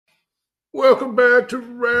Welcome back to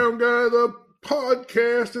Round Guy, the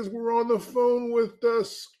podcast, as we're on the phone with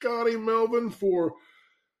Scotty Melvin for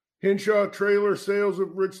Henshaw Trailer Sales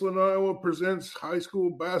of Richland, Iowa presents high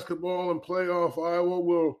school basketball and playoff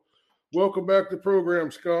Iowa. Welcome back to the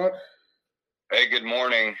program, Scott. Hey, good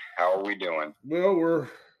morning. How are we doing? Well,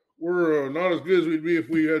 we're not as good as we'd be if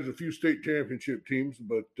we had a few state championship teams,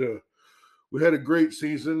 but we had a great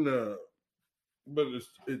season. But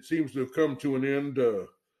it seems to have come to an end.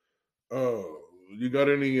 You got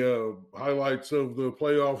any highlights of the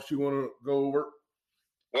playoffs you want to go over?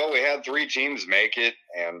 Well, we had three teams make it,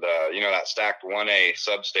 and that stacked 1A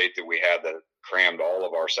sub-state that we had that crammed all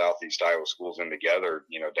of our Southeast Iowa schools in together.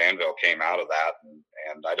 Danville came out of that,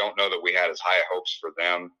 and I don't know that we had as high hopes for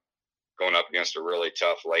them going up against a really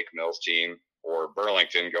tough Lake Mills team, or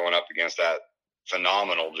Burlington going up against that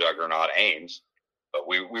phenomenal juggernaut Ames. But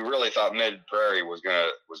we really thought Mid Prairie was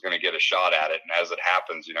gonna get a shot at it, and as it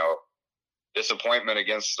happens, disappointment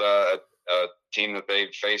against a team that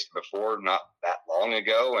they'd faced before not that long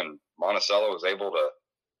ago, and Monticello was able to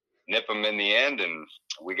nip them in the end, and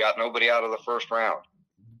we got nobody out of the first round.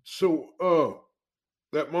 So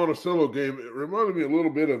that Monticello game, it reminded me a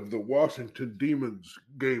little bit of the Washington Demons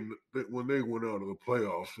game that when they went out of the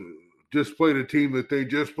playoffs, just played a team that they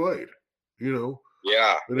just played,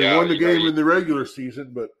 Yeah. And they won the game in the regular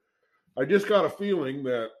season, but I just got a feeling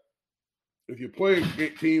that if you play a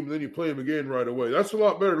team, then you play them again right away. That's a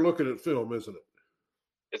lot better than looking at film, isn't it?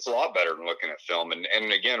 It's a lot better than looking at film.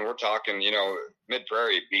 And again, we're talking, Mid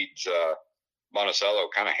Prairie beat Monticello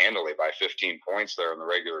kind of handily by 15 points there in the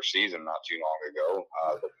regular season not too long ago.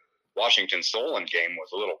 The Washington Solon game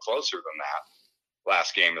was a little closer than that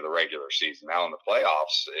last game of the regular season. Now in the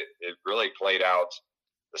playoffs, it really played out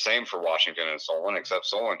the same for Washington and Solon, except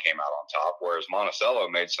Solon came out on top, whereas Monticello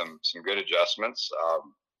made some good adjustments.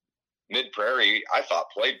 Mid Prairie, I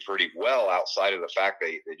thought, played pretty well outside of the fact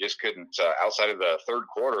they just couldn't, outside of the third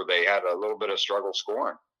quarter, they had a little bit of struggle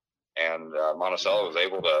scoring. And Monticello was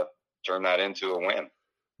able to turn that into a win.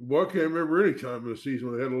 Well, I can't remember any time in the season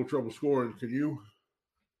when they had a little trouble scoring. Can you?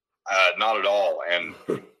 Not at all. And,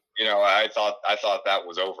 I thought that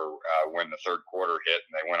was over when the third quarter hit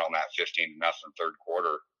and they went on that 15-0 third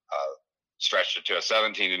quarter, stretched it to a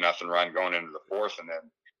 17-0 run going into the fourth, and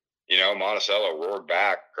then Monticello roared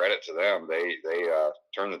back. Credit to them. They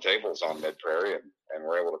turned the tables on Mid Prairie and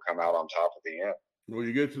were able to come out on top at the end. Well,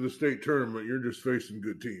 you get to the state tournament, you're just facing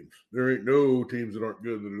good teams. There ain't no teams that aren't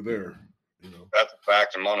good that are there. That's a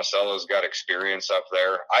fact, and Monticello's got experience up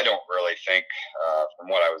there. I don't really think, from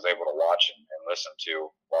what I was able to watch and listen to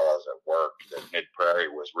while I was at work, that Mid Prairie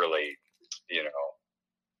was really,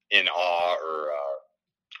 in awe or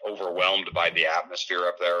overwhelmed by the atmosphere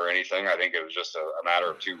up there or anything. I think it was just a matter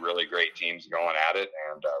of two really great teams going at it,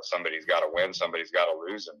 and somebody's got to win, somebody's got to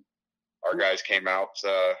lose, and our guys came out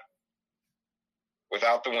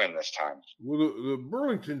without the win this time. Well, the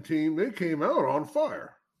Burlington team, they came out on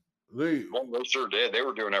fire. They sure did. They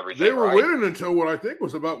were doing everything. They were winning until what I think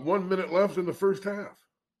was about 1 minute left in the first half.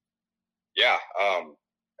 Yeah,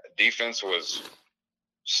 defense was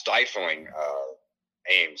stifling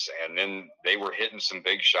Ames, and then they were hitting some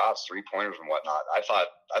big shots, 3-pointers and whatnot. I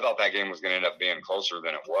thought that game was going to end up being closer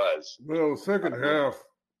than it was. Well, the second half,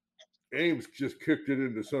 Ames just kicked it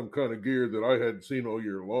into some kind of gear that I hadn't seen all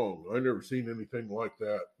year long. I never seen anything like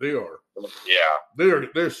that. They are. Yeah.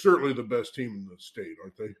 They're certainly the best team in the state,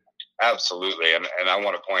 aren't they? Absolutely. And I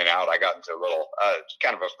want to point out, I got into a little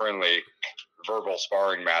kind of a friendly verbal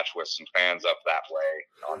sparring match with some fans up that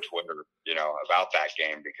way on Twitter, about that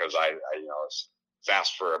game, because I was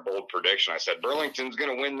asked for a bold prediction. I said, Burlington's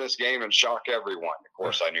going to win this game and shock everyone. Of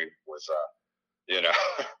course, I knew it was,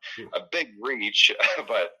 a big reach,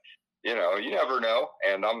 but you never know.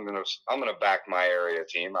 And I'm gonna back my area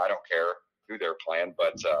team. I don't care who they're playing,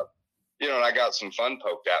 but and I got some fun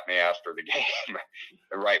poked at me after the game,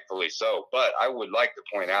 and rightfully so. But I would like to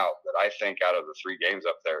point out that I think out of the three games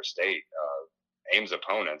up there, state Ames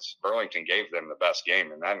opponents, Burlington gave them the best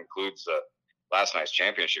game, and that includes the last night's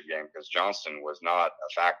championship game, because Johnston was not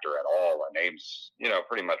a factor at all, and Ames,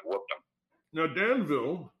 pretty much whooped them. Now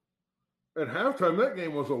Danville, at halftime, that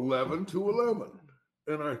game was 11-11.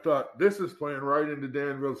 And I thought, this is playing right into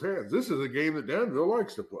Danville's hands. This is a game that Danville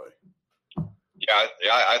likes to play. Yeah,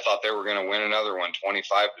 I thought they were going to win another one, 25-23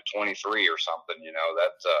 or something.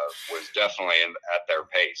 That was definitely at their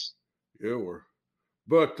pace. Yeah, were.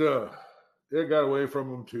 But it got away from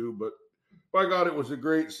them too. But by God, it was a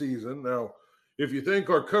great season. Now, if you think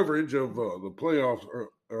our coverage of the playoffs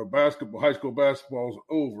or high school basketball is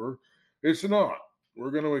over, it's not. We're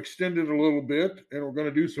going to extend it a little bit, and we're going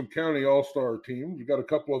to do some county all-star teams. We've got a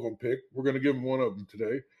couple of them picked. We're going to give them one of them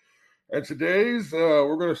today. And today's,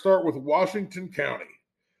 we're going to start with Washington County.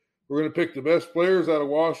 We're going to pick the best players out of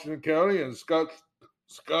Washington County, and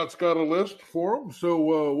Scott's got a list for them.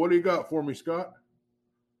 So what do you got for me, Scott?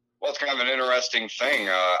 Well, it's kind of an interesting thing.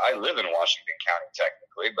 I live in Washington County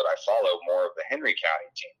technically, but I follow more of the Henry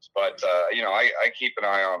County teams. But, I keep an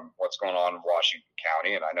eye on what's going on in Washington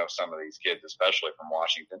County, and I know some of these kids, especially from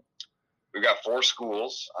Washington. We've got 4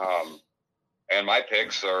 schools, and my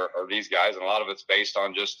picks are these guys, and a lot of it's based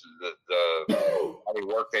on just the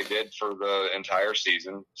work they did for the entire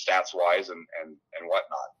season, stats-wise and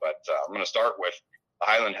whatnot. But I'm going to start with the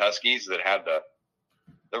Highland Huskies that had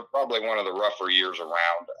they're probably one of the rougher years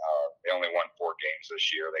around. They only won 4 games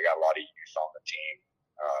this year. They got a lot of youth on the team.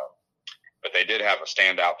 But they did have a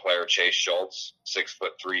standout player, Chase Schultz,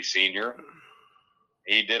 6'3" senior.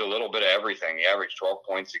 He did a little bit of everything. He averaged 12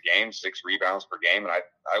 points a game, 6 rebounds per game, and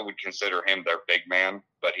I would consider him their big man.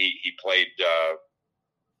 But he played,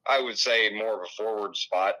 I would say, more of a forward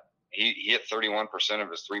spot. He hit 31% of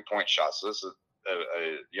his 3-point shots. So this is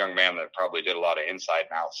a young man that probably did a lot of inside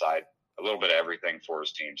and outside, a little bit of everything for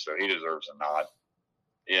his team, so he deserves a nod.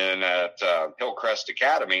 And at Hillcrest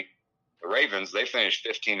Academy, the Ravens, they finished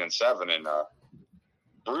 15-7 in a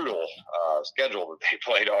brutal schedule that they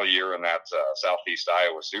played all year in that Southeast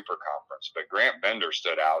Iowa Super Conference. But Grant Bender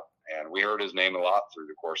stood out, and we heard his name a lot through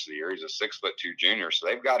the course of the year. He's a 6'2" junior, so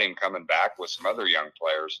they've got him coming back with some other young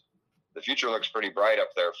players. The future looks pretty bright up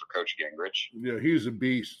there for Coach Gingrich. Yeah, he's a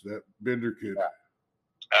beast, that Bender kid. Yeah.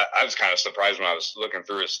 I was kind of surprised when I was looking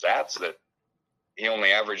through his stats that he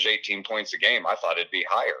only averaged 18 points a game. I thought it'd be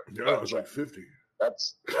higher. Yeah, it was like 50.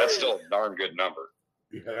 That's still a darn good number.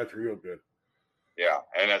 Yeah, that's real good. Yeah,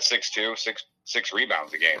 and at 6'2", six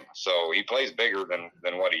rebounds a game. So he plays bigger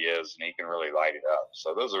than what he is, and he can really light it up.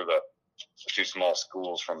 So those are the 2 small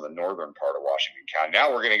schools from the northern part of Washington County.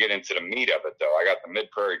 Now we're going to get into the meat of it, though. I got the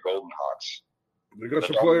Mid-Prairie Golden Hawks. They got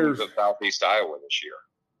some players of Southeast Iowa this year.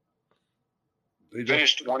 They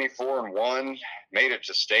finished 24-1, made it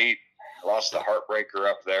to state, lost the heartbreaker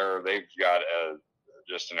up there. They've got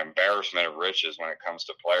just an embarrassment of riches when it comes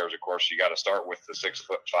to players. Of course, you got to start with the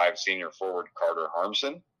 6'5" senior forward Carter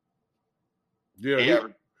Harmson. Yeah,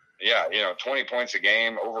 20 points a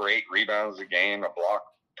game, over 8 rebounds a game, a block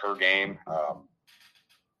per game.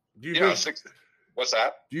 What's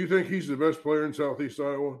that? Do you think he's the best player in Southeast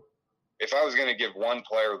Iowa? If I was going to give one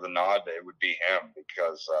player the nod, it would be him,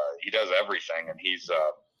 because he does everything, and he's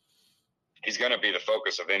going to be the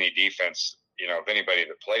focus of any defense, of anybody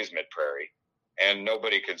that plays Mid-Prairie, and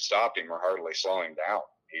nobody could stop him or hardly slow him down.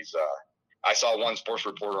 I saw one sports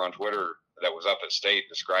reporter on Twitter that was up at state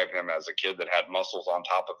describe him as a kid that had muscles on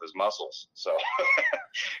top of his muscles. So,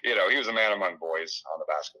 he was a man among boys on the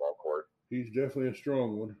basketball court. He's definitely a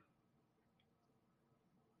strong one.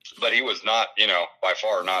 But he was not, by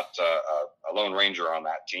far not a lone ranger on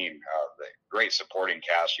that team. The great supporting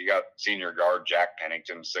cast. You got senior guard Jack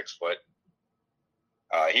Pennington, 6 foot.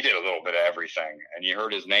 He did a little bit of everything, and you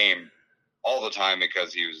heard his name all the time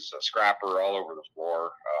because he was a scrapper all over the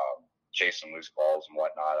floor, chasing loose balls and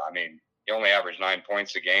whatnot. I mean, he only averaged 9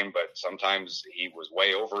 points a game, but sometimes he was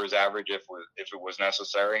way over his average if it was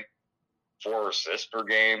necessary. 4 assists per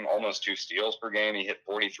game, almost 2 steals per game. He hit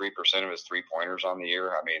 43% of his 3-pointers on the year.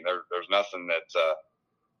 I mean, there's nothing that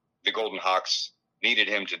the Golden Hawks needed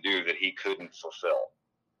him to do that he couldn't fulfill.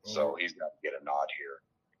 So he's got to get a nod here.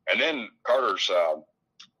 And then Carter's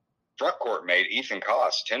front court mate, Ethan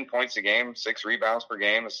Koss, 10 points a game, 6 rebounds per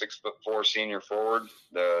game, a 6'4" senior forward.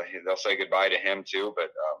 They'll say goodbye to him too,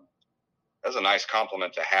 but that's a nice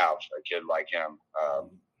compliment to have, a kid like him,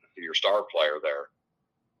 your star player there.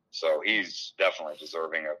 So he's definitely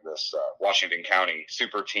deserving of this Washington County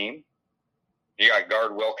super team. You got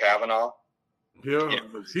guard Will Kavanaugh. Yeah,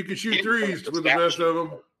 he can shoot threes with the best of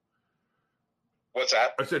them. What's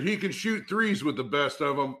that? I said he can shoot threes with the best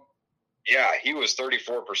of them. Yeah, he was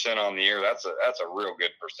 34% on the year. That's a real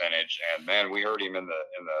good percentage. And man, we heard him in the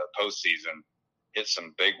postseason hit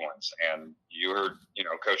some big ones. And you heard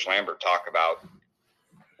Coach Lambert talk about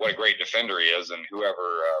what a great defender he is, and whoever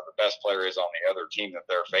the best player is on the other team that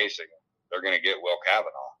they're facing, they're going to get Will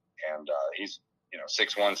Kavanaugh. And he's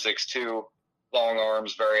 6'1", 6'2", long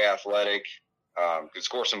arms, very athletic, could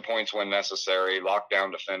score some points when necessary,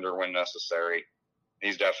 lockdown defender when necessary.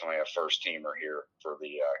 He's definitely a first teamer here for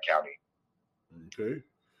the county. Okay.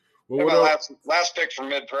 Well, last pick from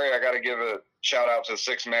Mid-Prairie, I got to give a shout out to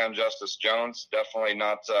 6-man Justice Jones. Definitely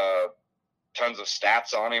not tons of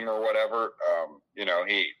stats on him or whatever.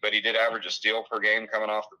 But he did average a steal per game coming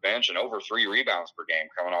off the bench and over 3 rebounds per game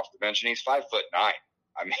coming off the bench. And he's 5'9".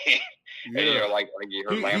 I mean, Yeah. and, like you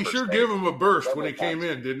heard Lambert he sure say, gave him a burst when he several came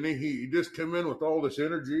times. in, didn't he? He just came in with all this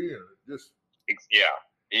energy and just Yeah,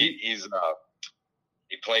 he's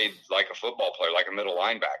he played like a football player, like a middle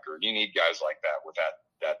linebacker. You need guys like that with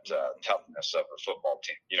that toughness of a football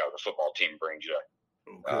team. You know, the football team brings you.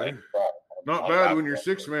 okay. Not bad when your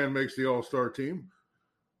sixth man makes the All-Star team.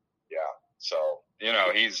 Yeah, so you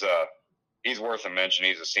know he's worth a mention.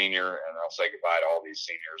 He's a senior, and I'll say goodbye to all these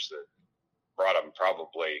seniors that brought him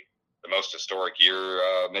probably the most historic year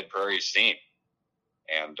Mid-Prairie's seen.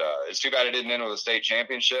 And it's too bad it didn't end with a state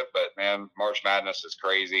championship, but man, March Madness is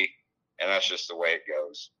crazy, and that's just the way it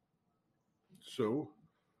goes. So,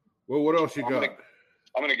 well, what else you got?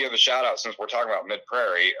 I'm going to give a shout out, since we're talking about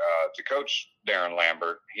Mid-Prairie, to Coach Darren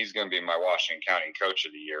Lambert. He's going to be my Washington County Coach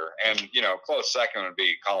of the Year. And, you know, close second would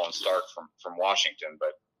be Colin Stark from Washington.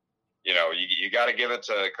 But, you know, you got to give it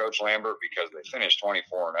to Coach Lambert because they finished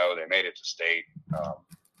 24-0. They made it to state.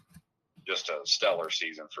 Just a stellar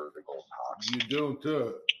season for the Golden Hawks. You don't.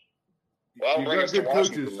 Well, you bring got us to good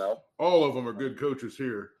Washington, coaches. though. All of them are good coaches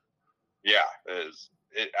here. Yeah.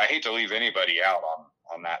 I hate to leave anybody out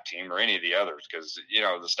on that team or any of the others because, you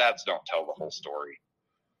know, the stats don't tell the whole story.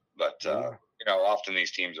 But, you know, often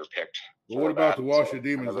these teams are picked. Well, what about the Washington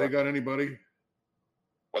Demons? They got anybody?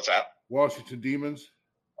 What's that? Washington Demons?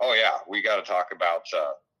 Oh, yeah. We got to talk about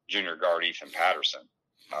junior guard Ethan Patterson.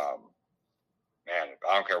 Man,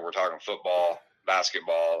 I don't care. We're talking football,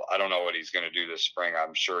 basketball. I don't know what he's going to do this spring.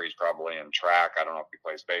 I'm sure he's probably in track. I don't know if he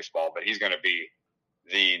plays baseball, but he's going to be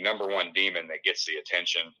the number one demon that gets the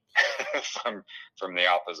attention from the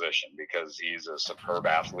opposition because he's a superb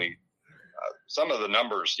athlete. Some of the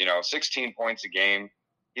numbers, you know, 16 points a game.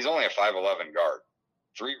 He's only a 5'11" guard.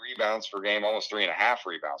 3 rebounds per game, almost 3.5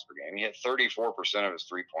 rebounds per game. He hit 34% of his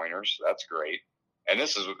three-pointers. That's great. And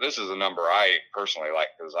this is a number I personally like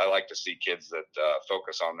because I like to see kids that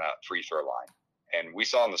focus on that free throw line. And we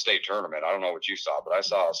saw in the state tournament, I don't know what you saw, but I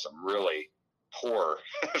saw some really poor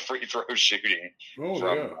free throw shooting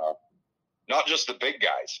from not just the big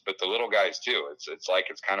guys, but the little guys too. It's like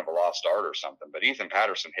it's kind of a lost art or something. But Ethan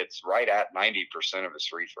Patterson hits right at 90% of his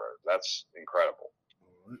free throws. That's incredible.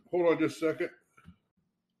 Hold on just a second.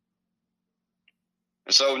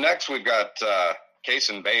 So next we've got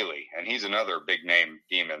Kason Bailey, and he's another big-name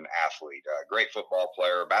demon athlete. Great football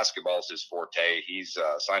player. Basketball is his forte. He's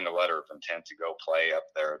signed a letter of intent to go play up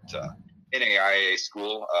there at NAIA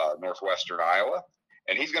school, Northwestern Iowa.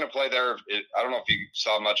 And he's going to play there. I don't know if you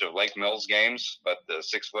saw much of Lake Mills games, but the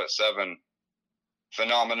 6'7"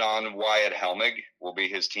 phenomenon Wyatt Helmig will be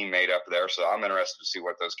his teammate up there. So I'm interested to see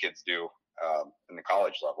what those kids do in the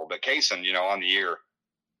college level. But Kason, you know, on the year,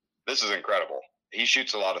 this is incredible. He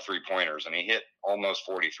shoots a lot of three-pointers, and he hit almost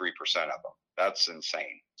 43% of them. That's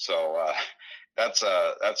insane. So that's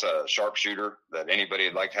a sharpshooter that anybody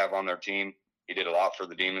would like to have on their team. He did a lot for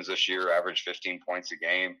the Demons this year, averaged 15 points a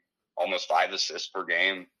game, almost 5 assists per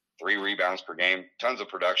game, 3 rebounds per game, tons of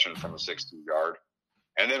production from a 6'2" guard.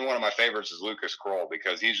 And then one of my favorites is Lucas Kroll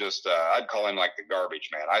because he's just I'd call him like the garbage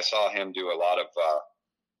man. I saw him do a lot of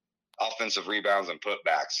offensive rebounds and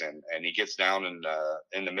putbacks, and he gets down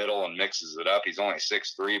in the middle and mixes it up. He's only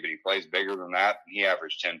 6'3", but he plays bigger than that. He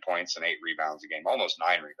averaged 10 points and 8 rebounds a game, almost 9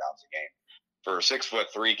 rebounds a game. For a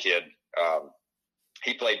 6'3" kid,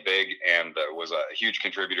 he played big and was a huge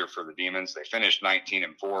contributor for the Demons. They finished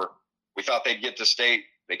 19-4. We thought they'd get to state.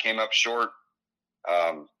 They came up short,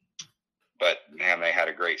 but man, they had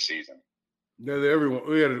a great season. Yeah,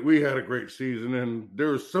 we had a great season, and there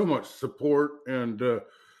was so much support and.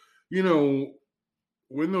 You know,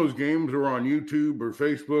 when those games were on YouTube or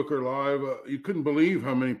Facebook or live, you couldn't believe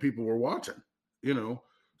how many people were watching, you know.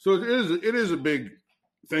 So it is a big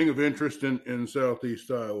thing of interest in Southeast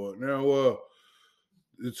Iowa. Now,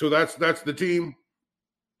 so that's the team.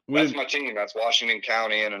 That's my team. That's Washington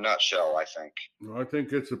County in a nutshell, I think. I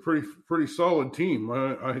think it's a pretty solid team.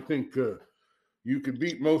 I think you could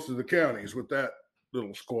beat most of the counties with that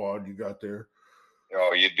little squad you got there.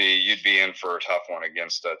 Oh, you'd be in for a tough one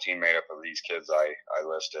against a team made up of these kids I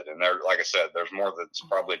listed. And there, like I said, there's more that's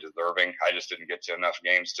probably deserving. I just didn't get to enough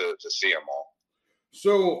games to see them all.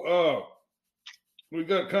 So we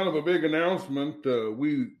got kind of a big announcement.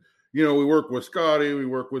 We work with Scotty, we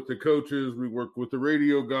work with the coaches, we work with the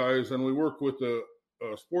radio guys, and we work with a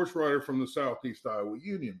sports writer from the Southeast Iowa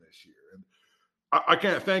Union this year. And I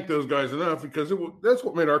can't thank those guys enough because that's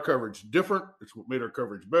what made our coverage different. It's what made our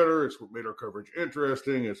coverage better. It's what made our coverage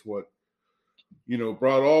interesting. It's what,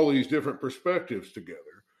 brought all these different perspectives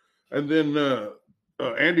together. And then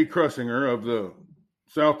Andy Krussinger of the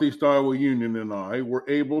Southeast Iowa Union and I were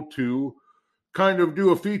able to kind of do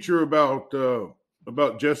a feature about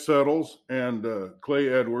about Jess Settles and Clay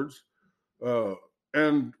Edwards.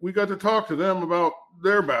 And we got to talk to them about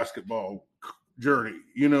their basketball journey.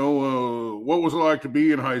 What was it like to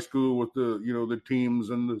be in high school with the teams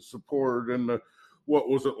and the support, and what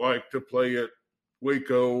was it like to play at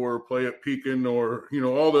Waco or play at Pekin or,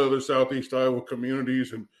 all the other Southeast Iowa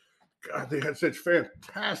communities. And God, they had such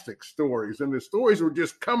fantastic stories, and the stories were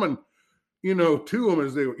just coming, to them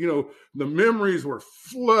as they were, the memories were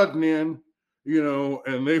flooding in,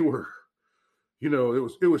 and they were,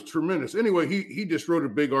 it was tremendous. Anyway, he just wrote a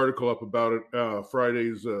big article up about it,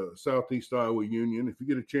 Friday's Southeast Iowa Union. If you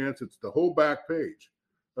get a chance, it's the whole back page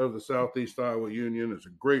of the Southeast Iowa Union. It's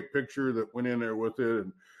a great picture that went in there with it.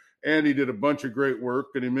 And Andy did a bunch of great work,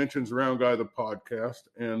 and he mentions Round Guy, the podcast.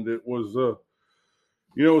 And it was,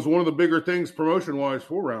 it was one of the bigger things promotion-wise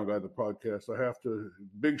for Round Guy, the podcast. I have to,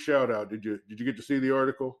 big shout out. Did you get to see the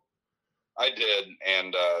article? I did,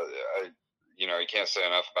 and you can't say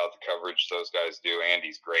enough about the coverage those guys do.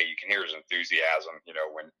 Andy's great. You can hear his enthusiasm,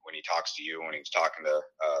 when he talks to you, when he was talking to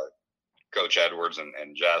Coach Edwards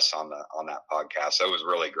and Jess on that podcast. That was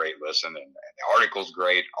really great listen, and the article's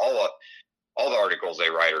great. All the articles they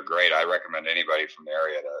write are great. I recommend anybody from the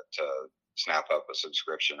area to snap up a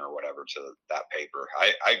subscription or whatever to that paper.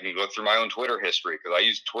 I can go through my own Twitter history because I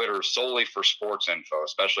use Twitter solely for sports info,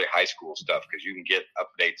 especially high school stuff, because you can get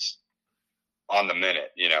updates on the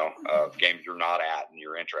minute, of games you're not at and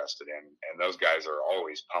you're interested in. And those guys are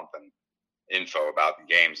always pumping info about the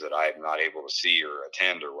games that I'm not able to see or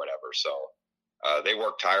attend or whatever. So they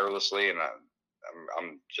work tirelessly, and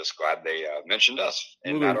I'm just glad they mentioned us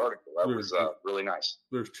in that article. That was really nice.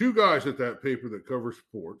 There's two guys at that paper that cover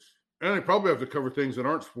sports, and they probably have to cover things that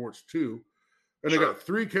aren't sports too. And They got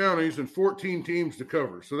 3 counties and 14 teams to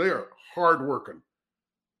cover. So they are hard working.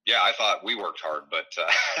 Yeah, I thought we worked hard, but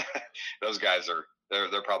those guys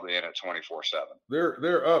they're probably in it 24/7.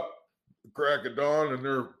 They're up crack of dawn, and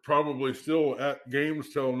they're probably still at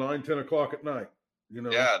games till 9-10 o'clock at night.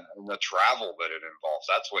 Yeah, and the travel that it involves.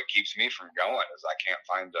 That's what keeps me from going, is I can't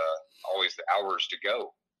find always the hours to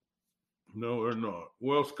go. No, they're not.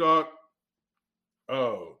 Well, Scott,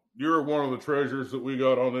 you're one of the treasures that we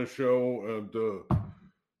got on this show, and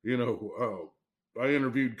I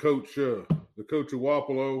interviewed the coach of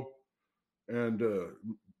Wapello, and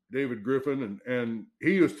David Griffin, and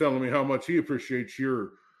he was telling me how much he appreciates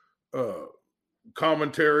your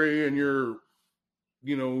commentary and your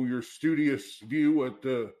studious view.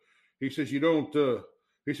 He says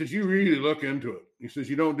he says you really look into it. He says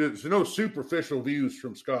there's no superficial views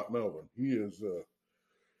from Scott Melvin. He is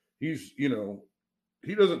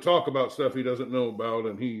he doesn't talk about stuff he doesn't know about,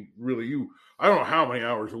 and I don't know how many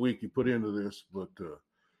hours a week you put into this, but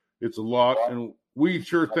it's a lot, and we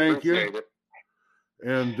sure thank you.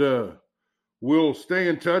 And we'll stay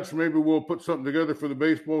in touch. Maybe we'll put something together for the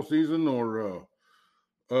baseball season, or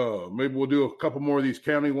maybe we'll do a couple more of these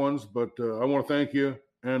county ones. But I want to thank you,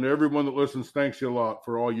 and everyone that listens, thanks you a lot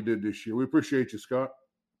for all you did this year. We appreciate you, Scott.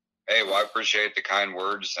 Hey, well, I appreciate the kind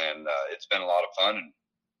words, and it's been a lot of fun. And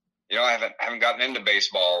I haven't gotten into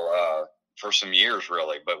baseball for some years,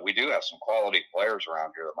 really, but we do have some quality players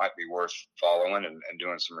around here that might be worth following and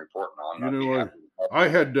doing some reporting on. I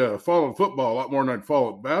had followed football a lot more than I'd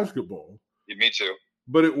followed basketball. Me too.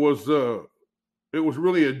 But it was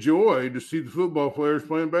really a joy to see the football players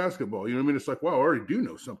playing basketball. You know what I mean? It's like, wow, I already do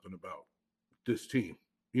know something about this team.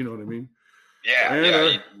 You know what I mean? Yeah,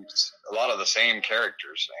 a lot of the same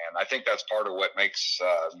characters, and I think that's part of what makes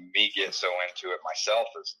me get so into it myself.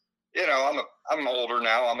 Is I'm older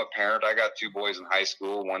now. I'm a parent. I got 2 boys in high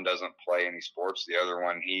school. One doesn't play any sports. The other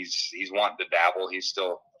one, he's wanting to dabble. He's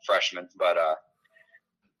still a freshman, but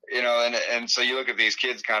and so you look at these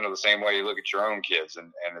kids kind of the same way you look at your own kids,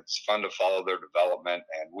 and it's fun to follow their development.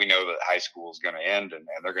 And we know that high school is going to end, and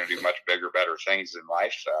they're going to do much bigger, better things in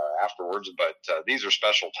life afterwards. But these are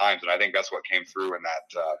special times, and I think that's what came through in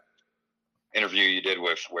that interview you did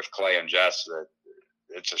with Clay and Jess. That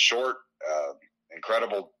it's a short,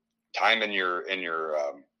 incredible time in your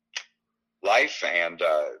life, and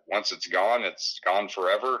once it's gone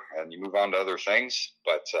forever, and you move on to other things.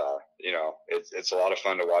 But it's a lot of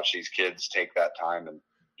fun to watch these kids take that time and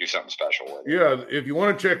do something special with it. Yeah, if you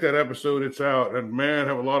want to check that episode, it's out, and man,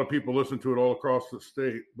 have a lot of people listen to it all across the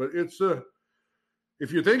state. But it's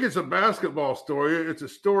if you think it's a basketball story, it's a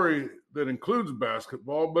story that includes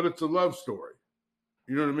basketball, but it's a love story.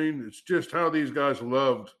 You know what I mean? It's just how these guys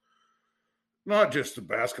loved not just the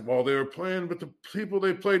basketball they were playing, but the people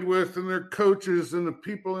they played with, and their coaches, and the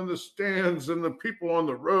people in the stands, and the people on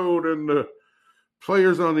the road, and the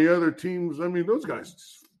players on the other teams. I mean, those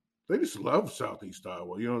guys, they just love Southeast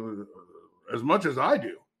Iowa, as much as I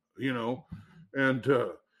do, And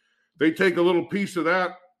they take a little piece of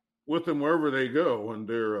that with them wherever they go. And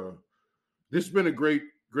this has been a great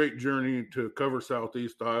journey to cover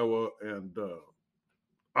Southeast Iowa. And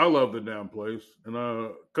I love the damn place. And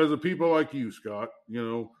because of people like you, Scott,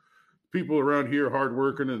 people around here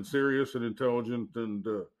hardworking and serious and intelligent. And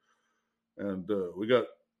we got,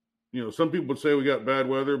 some people would say we got bad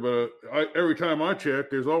weather, but every time I check,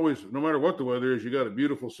 there's always, no matter what the weather is, you got a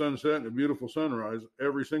beautiful sunset and a beautiful sunrise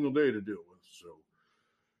every single day to deal with. So,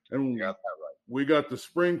 and we got the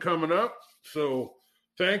spring coming up. So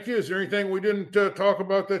thank you. Is there anything we didn't talk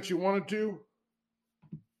about that you wanted to?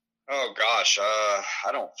 Oh gosh,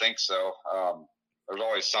 I don't think so. There's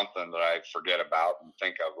always something that I forget about and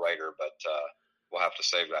think of later, but we'll have to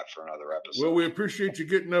save that for another episode. Well, we appreciate you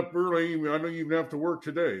getting up early. I know you have to work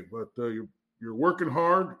today, but you're working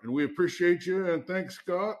hard, and we appreciate you. And thanks,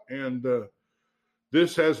 Scott. And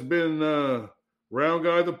this has been Round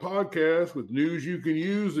Guy the podcast with news you can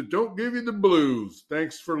use that don't give you the blues.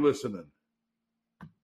 Thanks for listening.